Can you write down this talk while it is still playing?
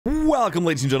Welcome,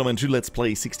 ladies and gentlemen, to Let's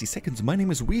Play 60 Seconds. My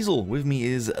name is Weasel. With me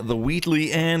is the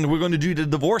Wheatley, and we're going to do the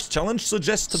divorce challenge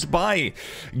suggested by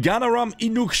Ganaram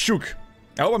Inukshuk.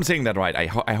 I hope I'm saying that right. I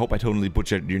hope I totally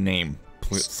butchered your name.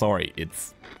 Sorry,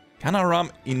 it's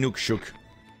Ganaram Inukshuk.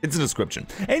 It's a description.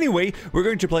 Anyway, we're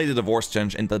going to play the divorce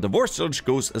challenge, and the divorce challenge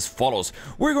goes as follows.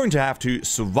 We're going to have to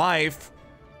survive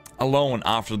alone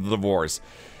after the divorce.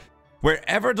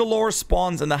 Wherever Dolores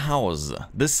spawns in the house,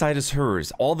 this side is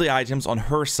hers. All the items on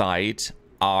her side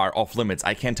are off limits.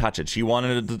 I can't touch it. She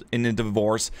wanted it in a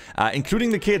divorce, including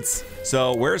the kids.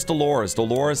 So where's Dolores?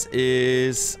 Dolores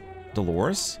is...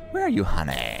 Dolores? Where are you,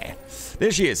 honey? There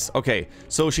she is. Okay,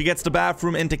 so she gets the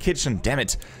bathroom and the kitchen. Damn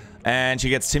it. And she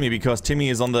gets Timmy because Timmy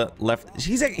is on the left.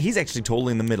 He's actually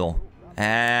totally in the middle.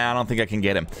 I don't think I can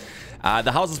get him.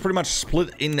 The house is pretty much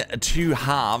split in two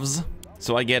halves.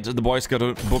 So I get the Boy Scout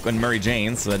book on Mary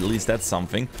Jane, so at least that's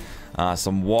something.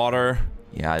 Some water.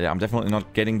 Yeah, I'm definitely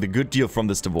not getting the good deal from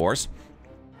this divorce.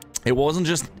 It wasn't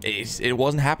just... It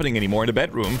wasn't happening anymore in the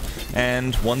bedroom.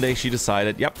 And one day she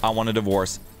decided, yep, I want a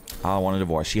divorce. I want a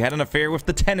divorce. She had an affair with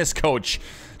the tennis coach,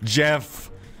 Jeff.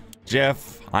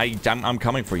 Jeff, I'm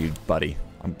coming for you, buddy.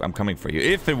 I'm coming for you.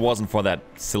 If it wasn't for that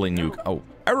silly nuke. Oh,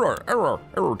 error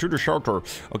to the shelter.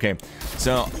 Okay,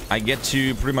 so I get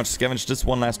to pretty much scavenge this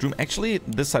one last room. Actually,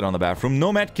 this side on the bathroom.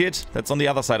 No med kit. That's on the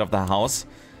other side of the house.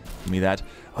 Give me that.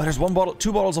 Oh, there's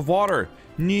two bottles of water.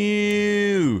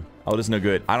 No. Oh, this is no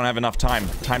good. I don't have enough time.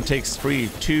 Time takes 3,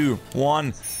 2,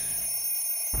 1.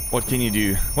 What can you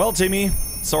do? Well, Timmy,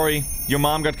 sorry. Your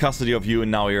mom got custody of you and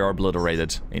now you're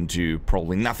obliterated into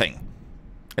probably nothing.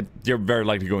 You're very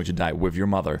likely going to die with your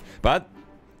mother. But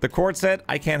the court said,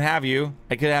 I can't have you.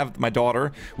 I could have my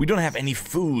daughter. We don't have any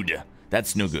food.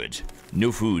 That's no good.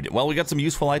 No food. Well, we got some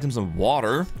useful items of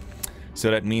water. So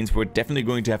that means we're definitely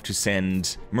going to have to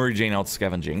send Mary Jane out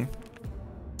scavenging.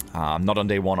 Not on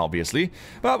day one, obviously.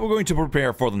 But we're going to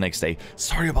prepare for the next day.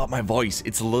 Sorry about my voice.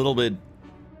 It's a little bit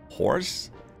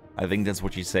hoarse. I think that's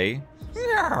what you say.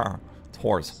 Yeah, it's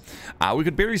hoarse. We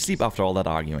could barely sleep after all that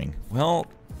arguing. Well...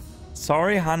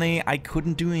 Sorry, honey, I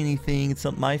couldn't do anything. It's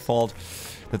not my fault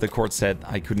that the court said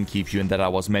I couldn't keep you and that I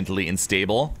was mentally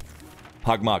unstable.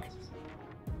 Hug mug.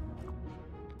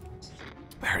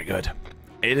 Very good.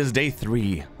 It is day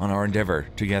 3 on our endeavor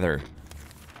together.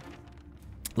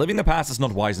 Living the past is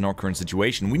not wise in our current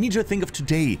situation. We need to think of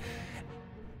today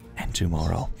and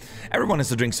tomorrow. Everyone has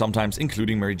to drink sometimes,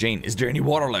 including Mary Jane. Is there any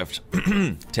water left?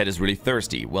 Ted is really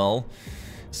thirsty. Well,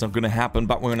 it's not gonna happen,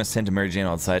 but we're gonna send Mary Jane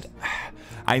outside.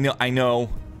 I know.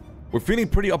 We're feeling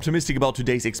pretty optimistic about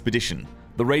today's expedition.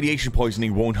 The radiation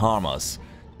poisoning won't harm us.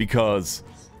 Because...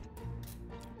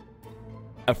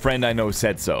 a friend I know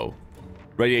said so.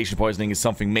 Radiation poisoning is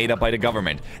something made up by the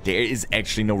government. There is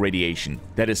actually no radiation.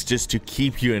 That is just to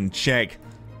keep you in check.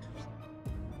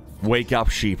 Wake up,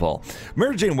 sheeple.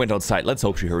 Mary Jane went outside. Let's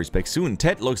hope she hurries back soon.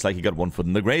 Ted looks like he got one foot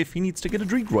in the grave. He needs to get a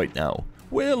drink right now.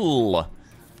 Well.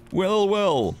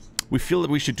 We feel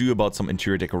that we should do about some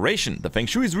interior decoration. The feng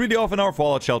shui is really off in our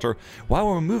fallout shelter. While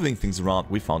we're moving things around,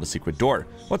 we found a secret door.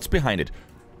 What's behind it?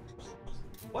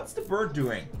 What's the bird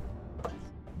doing?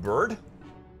 Bird?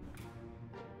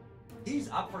 He's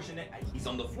up for shenanigans. He's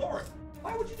on the floor.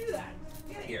 Why would you do that?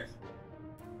 Get out of here.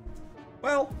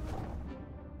 Well,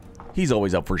 he's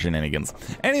always up for shenanigans.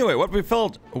 Anyway, what we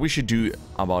felt we should do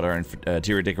about our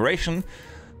interior decoration,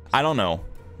 I don't know.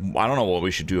 I don't know what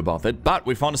we should do about it, but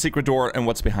we found a secret door, and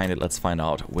what's behind it, let's find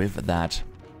out with that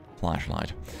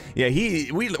flashlight. Yeah,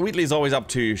 Wheatley's always up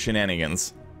to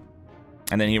shenanigans.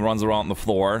 And then he runs around the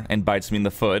floor and bites me in the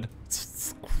foot.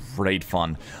 It's great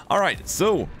fun. Alright,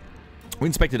 so we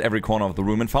inspected every corner of the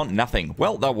room and found nothing.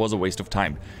 Well, that was a waste of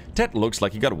time. Ted looks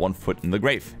like he got one foot in the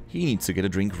grave. He needs to get a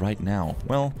drink right now.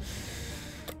 Well,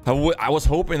 I was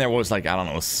hoping there was, like, I don't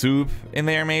know, soup in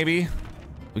there maybe?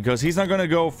 Because he's not gonna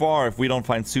go far if we don't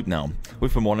find soup now.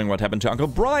 We've been wondering what happened to Uncle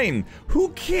Brian. Who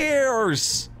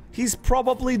cares? He's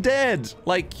probably dead.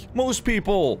 Like most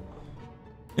people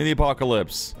in the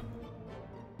apocalypse.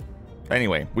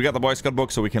 Anyway, we got the Boy Scout book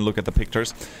so we can look at the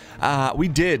pictures. We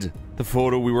did. The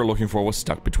photo we were looking for was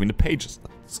stuck between the pages.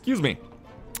 Excuse me.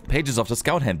 Pages of the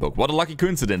Scout Handbook. What a lucky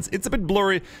coincidence. It's a bit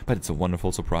blurry, but it's a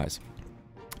wonderful surprise.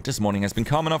 This morning has been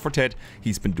calm enough for Ted.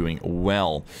 He's been doing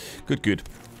well. Good.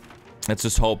 Let's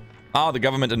just hope. The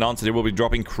government announced that they will be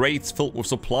dropping crates filled with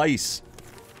supplies.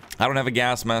 I don't have a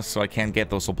gas mask, so I can't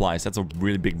get those supplies. That's a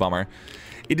really big bummer.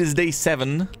 It is day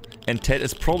 7, and Ted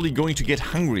is probably going to get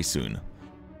hungry soon.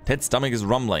 Ted's stomach is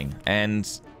rumbling, and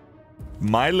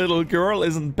my little girl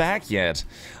isn't back yet.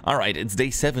 Alright, it's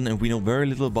day 7, and we know very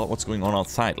little about what's going on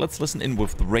outside. Let's listen in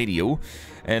with the radio,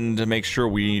 and make sure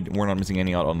we're not missing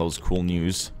any out on those cool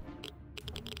news.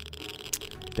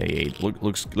 Day 8.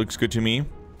 Looks good to me.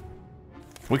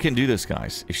 We can do this,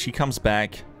 guys. If she comes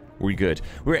back, we're good.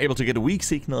 We're able to get a weak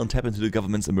signal and tap into the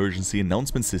government's emergency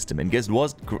announcement system. And guess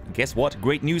what?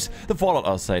 Great news. The fallout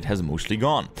outside has mostly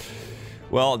gone.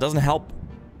 Well, it doesn't help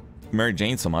Mary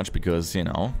Jane so much because, you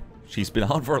know, she's been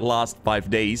out for the last 5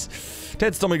 days.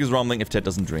 Ted's stomach is rumbling. If Ted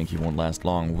doesn't drink, he won't last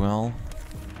long. Well,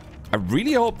 I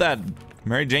really hope that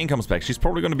Mary Jane comes back. She's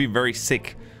probably going to be very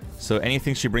sick. So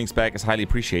anything she brings back is highly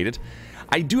appreciated.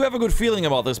 I do have a good feeling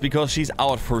about this because she's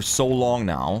out for so long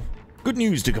now. Good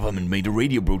news, the government made a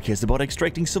radio broadcast about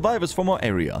extracting survivors from our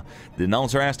area. The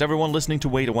announcer asked everyone listening to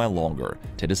wait a while longer.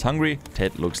 Ted is hungry.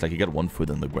 Ted looks like he got one foot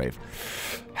in the grave.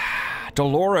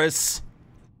 Dolores!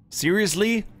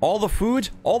 Seriously? All the food?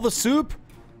 All the soup?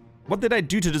 What did I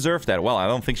do to deserve that? Well, I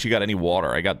don't think she got any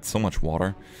water. I got so much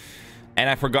water. And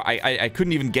I forgot, I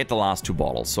couldn't even get the last 2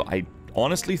 bottles. So I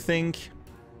honestly think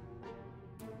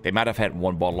they might have had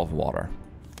 1 bottle of water.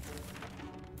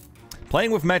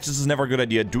 Playing with matches is never a good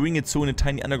idea. Doing it so in a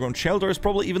tiny underground shelter is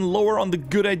probably even lower on the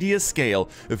good idea scale.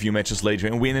 A few matches later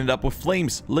and we ended up with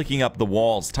flames licking up the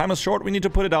walls. Time is short, we need to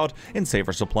put it out and save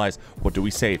our supplies. What do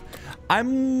we save?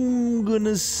 I'm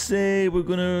gonna say we're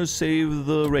gonna save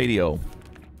the radio.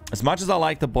 As much as I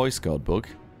like the Boy Scout book,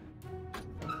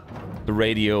 the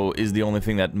radio is the only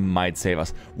thing that might save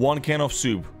us. 1 can of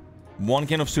soup. 1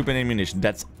 can of soup and ammunition.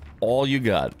 That's all you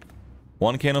got.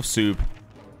 1 can of soup.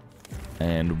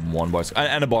 And 1 Boy Scout.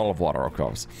 And a bottle of water, of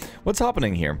course. What's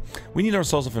happening here? We need our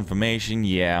source of information.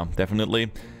 Yeah,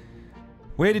 definitely.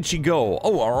 Where did she go?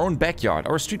 Oh, our own backyard.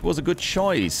 Our street was a good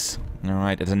choice.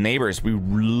 Alright, at the neighbors. We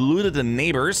looted the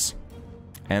neighbors.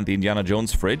 And the Indiana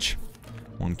Jones fridge.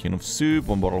 1 can of soup,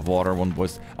 1 bottle of water, 1 Boy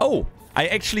Scout. Oh! I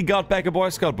actually got back a Boy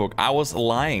Scout book. I was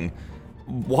lying.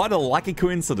 What a lucky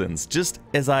coincidence. Just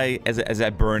as I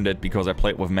burned it because I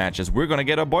played with matches, we're gonna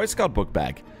get our Boy Scout book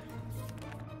back.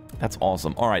 That's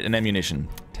awesome. Alright, and ammunition.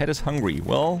 Ted is hungry.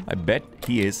 Well, I bet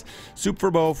he is. Soup for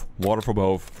both, water for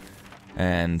both.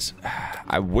 And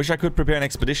I wish I could prepare an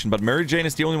expedition, but Mary Jane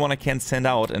is the only one I can send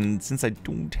out. And since I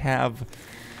don't have...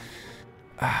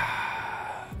 I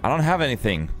don't have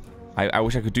anything. I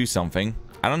wish I could do something.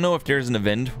 I don't know if there's an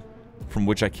event from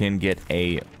which I can get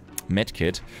a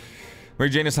medkit. Mary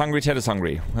Jane is hungry, Ted is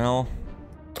hungry. Well,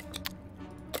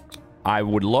 I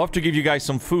would love to give you guys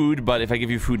some food, but if I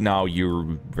give you food now,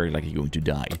 you're very likely going to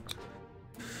die.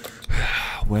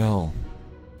 Well.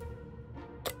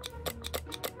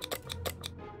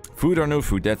 Food or no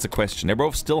food, that's a question. They're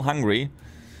both still hungry,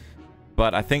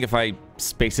 but I think if I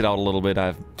space it out a little bit, I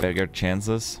have bigger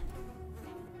chances.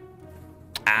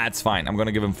 Ah, it's fine. I'm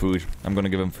gonna give him food. I'm gonna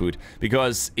give him food.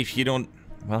 Because if you don't...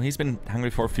 Well, he's been hungry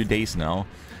for a few days now.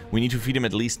 We need to feed him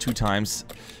at least 2 times.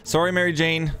 Sorry, Mary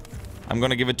Jane. I'm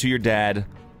gonna give it to your dad.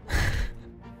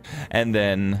 And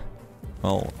then...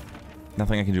 Well,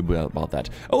 nothing I can do about that.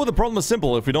 Oh, the problem is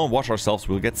simple. If we don't wash ourselves,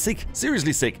 we'll get sick.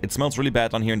 Seriously sick. It smells really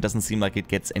bad on here and doesn't seem like it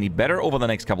gets any better over the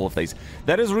next couple of days.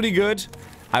 That is really good.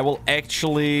 I will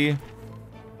actually...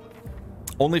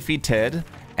 only feed Ted.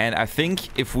 And I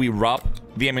think if we rub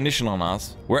the ammunition on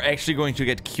us, we're actually going to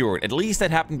get cured. At least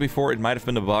that happened before. It might have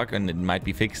been a bug and it might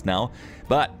be fixed now.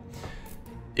 But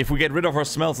if we get rid of our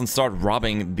smells and start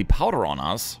rubbing the powder on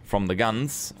us from the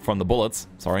guns, from the bullets,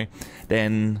 sorry,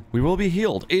 then we will be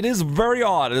healed. It is very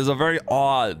odd. It is a very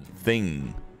odd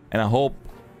thing. And I hope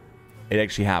it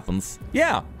actually happens.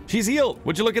 Yeah, she's healed.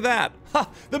 Would you look at that? Ha!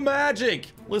 The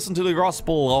magic! Listen to the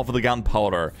gospel of the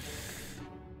gunpowder.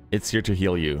 It's here to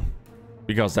heal you.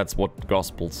 Because that's what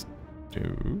gospels do.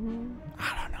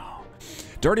 I don't know.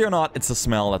 Dirty or not, it's the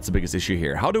smell that's the biggest issue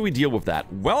here. How do we deal with that?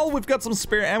 Well, we've got some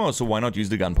spare ammo, so why not use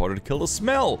the gunpowder to kill the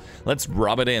smell? Let's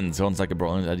rub it in. Sounds like a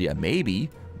brilliant idea.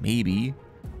 Maybe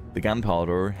the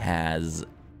gunpowder has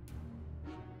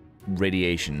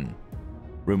radiation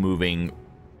removing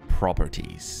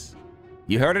properties.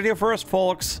 You heard it here first,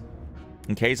 folks.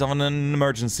 In case of an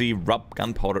emergency, rub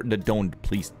gunpowder.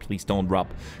 Please don't rub.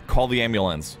 Call the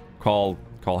ambulance. Call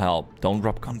help. Don't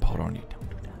rub gunpowder on you. Don't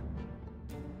do that.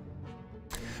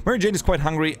 Mary Jane is quite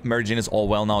hungry. Mary Jane is all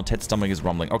well now. Ted's stomach is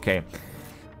rumbling. Okay.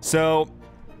 So,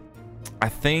 I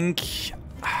think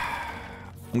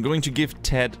I'm going to give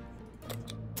Ted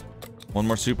 1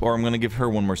 more soup, or I'm going to give her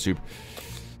 1 more soup.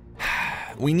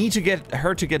 We need to get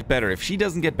her to get better. If she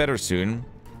doesn't get better soon,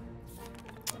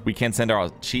 we can't send her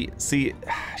out. She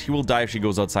will die if she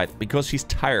goes outside because she's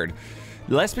tired.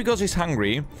 Less because she's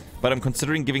hungry, but I'm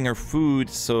considering giving her food,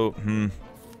 so,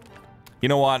 you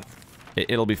know what?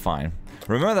 It'll be fine.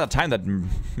 Remember that time that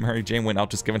Mary Jane went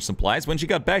out to scavenge supplies? When she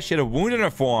got back, she had a wound in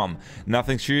her forearm.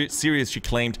 Nothing serious, she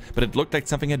claimed, but it looked like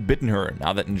something had bitten her.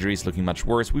 Now that injury is looking much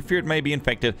worse, we fear it may be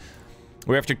infected.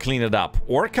 We have to clean it up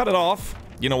or cut it off.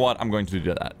 You know what? I'm going to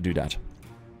do that.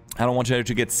 I don't want her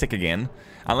to get sick again.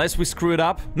 Unless we screw it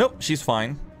up. Nope, she's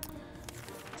fine.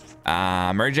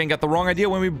 Mary Jane got the wrong idea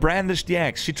when we brandished the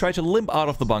axe. She tried to limp out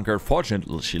of the bunker.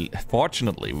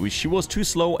 Fortunately, she was too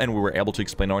slow and we were able to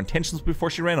explain our intentions before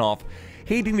she ran off.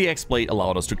 Hitting the axe blade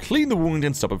allowed us to clean the wound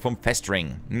and stop it from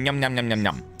festering. Yum, yum, yum, yum,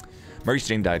 yum. Mary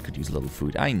Jane died, could use a little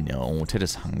food. I know, Ted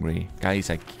is hungry. Guys,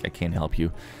 I can't help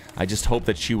you. I just hope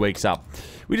that she wakes up.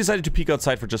 We decided to peek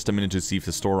outside for just a minute to see if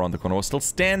the store around the corner was still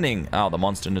standing. Oh, the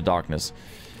monster in the darkness.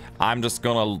 I'm just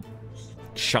gonna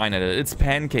shine at it. It's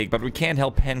Pancake, but we can't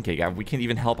help Pancake. We can't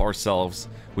even help ourselves,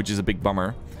 which is a big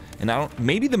bummer. And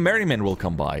maybe the Merryman will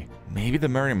come by. Maybe the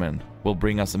Merryman will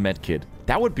bring us a med kit.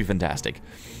 That would be fantastic.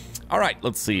 Alright,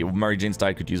 let's see. Mary Jane's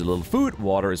diet could use a little food.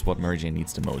 Water is what Mary Jane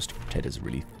needs the most. Ted is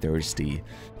really thirsty.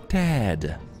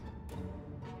 Ted.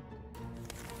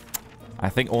 I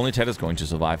think only Ted is going to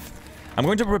survive. I'm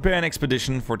going to prepare an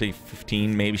expedition for day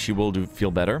 15. Maybe she will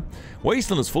feel better.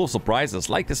 WeaselZone is full of surprises.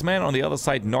 Like this man on the other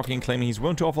side knocking and claiming he's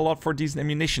willing to offer a lot for decent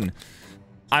ammunition.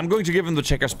 I'm going to give him the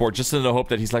checker sport just in the hope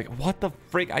that he's like, what the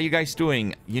frick are you guys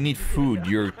doing? You need food.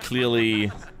 You're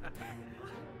clearly...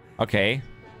 Okay.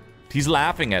 He's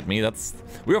laughing at me.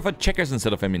 We offered checkers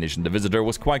instead of ammunition. The visitor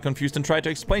was quite confused and tried to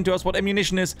explain to us what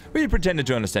ammunition is. We pretended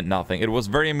to understand nothing. It was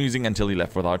very amusing until he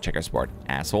left without checker sport.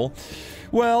 Asshole.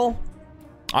 Well,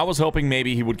 I was hoping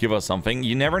maybe he would give us something.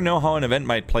 You never know how an event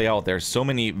might play out. There's so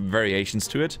many variations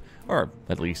to it. Or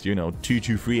at least, you know, 2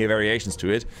 to 3 variations to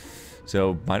it.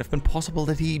 So, might have been possible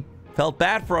that he felt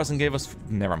bad for us and gave us...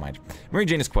 Never mind. Mary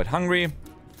Jane is quite hungry.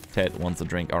 Ted wants a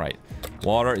drink. Alright.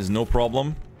 Water is no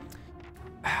problem.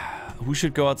 Who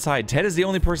should go outside? Ted is the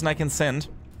only person I can send.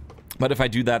 But if I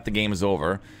do that, the game is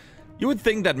over. You would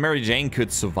think that Mary Jane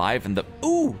could survive in the...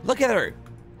 Ooh, look at her!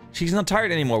 She's not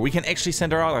tired anymore. We can actually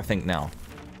send her out, I think, now.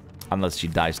 Unless she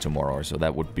dies tomorrow or so.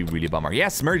 That would be really a bummer.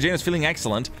 Yes, Mary Jane is feeling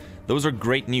excellent. Those are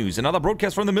great news. Another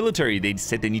broadcast from the military. They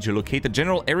said they need to locate the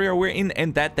general area we're in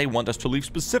and that they want us to leave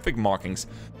specific markings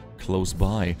close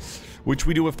by. Which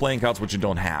we do with playing cards, which you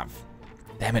don't have.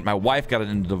 Damn it, my wife got it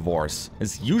in the divorce.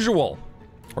 As usual.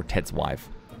 Or Ted's wife.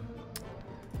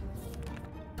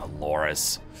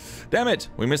 Dolores. Damn it!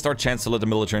 We missed our chance to let the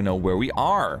military know where we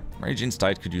are. Mary Jane's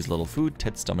diet could use a little food.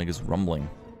 Ted's stomach is rumbling.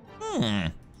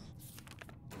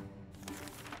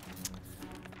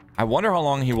 I wonder how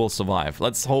long he will survive.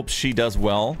 Let's hope she does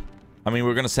well. I mean,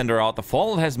 we're gonna send her out. The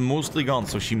fall has mostly gone,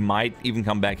 so she might even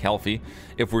come back healthy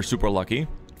if we're super lucky.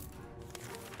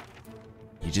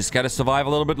 You just gotta survive a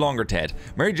little bit longer, Ted.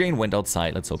 Mary Jane went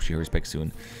outside. Let's hope she hurries back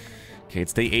soon. Okay,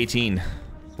 it's day 18.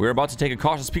 We're about to take a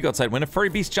cautious peek outside when a furry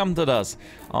beast jumped at us.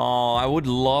 Oh, I would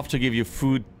love to give you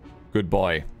food. Good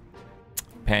boy.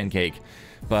 Pancake.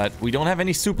 But we don't have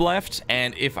any soup left,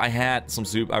 and if I had some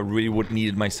soup, I really would need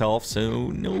it myself, so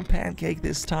no Pancake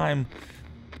this time.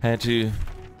 Had to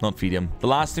not feed him. The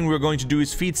last thing we're going to do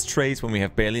is feed strays when we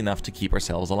have barely enough to keep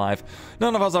ourselves alive.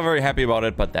 None of us are very happy about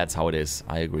it, but that's how it is.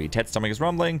 I agree. Ted's stomach is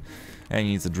rumbling, and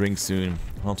he needs a drink soon.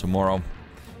 Well, tomorrow.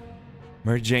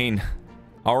 Mary Jane.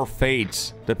 Our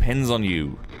fate depends on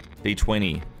you. Day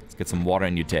 20. Let's get some water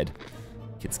in you, Ted.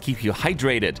 Let's keep you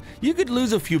hydrated. You could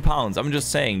lose a few pounds. I'm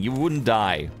just saying, you wouldn't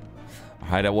die.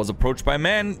 Alright, I was approached by a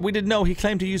man we didn't know. He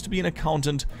claimed he used to be an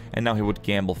accountant, and now he would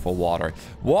gamble for water.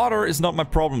 Water is not my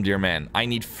problem, dear man. I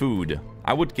need food.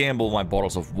 I would gamble my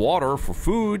bottles of water for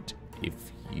food if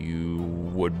you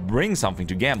would bring something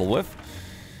to gamble with.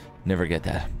 Never get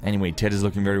that. Anyway, Ted is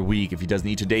looking very weak. If he doesn't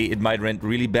eat today, it might end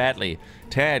really badly.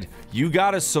 Ted, you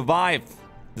gotta survive.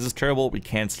 This is terrible. We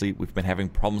can't sleep. We've been having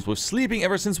problems with sleeping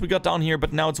ever since we got down here,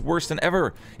 but now it's worse than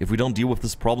ever. If we don't deal with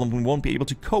this problem, we won't be able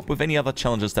to cope with any other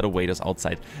challenges that await us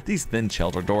outside these thin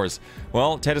shelter doors.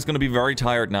 Well, Ted is gonna be very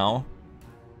tired now.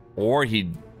 Or he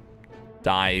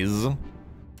dies.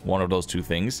 One of those two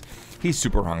things. He's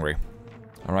super hungry.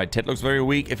 Alright, Ted looks very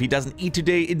weak. If he doesn't eat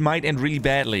today, it might end really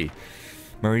badly.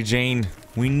 Mary Jane,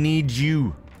 we need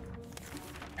you.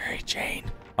 Mary Jane.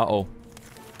 Uh-oh.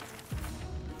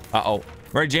 Uh-oh.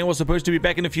 Mary Jane was supposed to be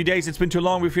back in a few days. It's been too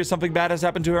long. We fear something bad has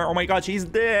happened to her. Oh my god, she's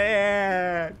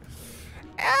dead.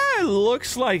 It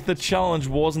looks like the challenge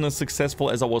wasn't as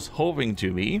successful as I was hoping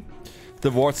to be.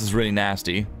 Divorce is really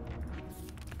nasty.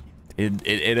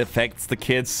 It affects the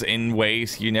kids in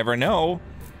ways you never know.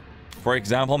 For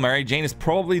example, Mary Jane is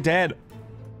probably dead.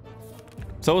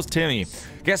 So is Timmy.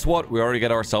 Guess what? We already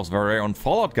got ourselves our very own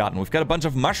Fallout garden. We've got a bunch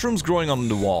of mushrooms growing on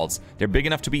the walls. They're big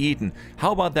enough to be eaten.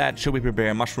 How about that? Should we prepare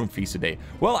a mushroom feast today?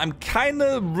 Well, I'm kind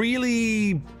of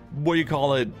really, what do you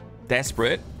call it,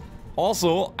 desperate.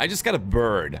 Also, I just got a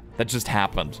bird. That just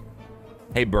happened.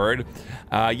 Hey, bird.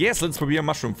 Yes, let's prepare a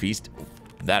mushroom feast.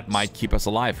 that might keep us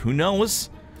alive. Who knows?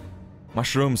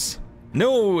 Mushrooms.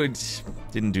 No, it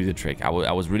didn't do the trick. I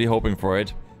was really hoping for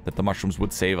it, that the mushrooms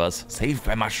would save us. Saved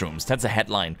by mushrooms. That's a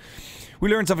headline. We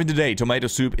learned something today. Tomato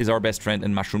soup is our best friend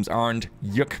and mushrooms aren't.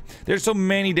 Yuck. There's so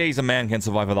many days a man can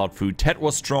survive without food. Ted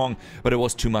was strong, but it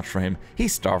was too much for him. He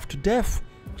starved to death.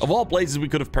 Of all places we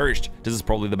could have perished, this is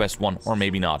probably the best one, or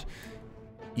maybe not.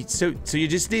 So you're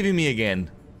just leaving me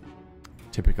again.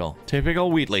 Typical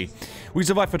Wheatley. We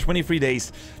survived for 23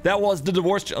 days. That was the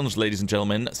divorce challenge, ladies and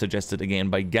gentlemen, suggested again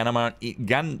by Ganaram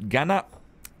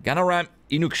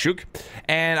Inukshuk.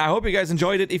 And I hope you guys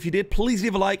enjoyed it. If you did, please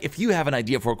leave a like. If you have an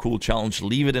idea for a cool challenge,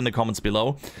 leave it in the comments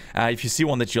below. If you see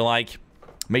one that you like,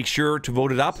 make sure to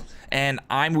vote it up. And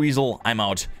I'm Weasel, I'm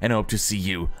out, and I hope to see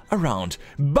you around.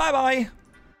 Bye-bye!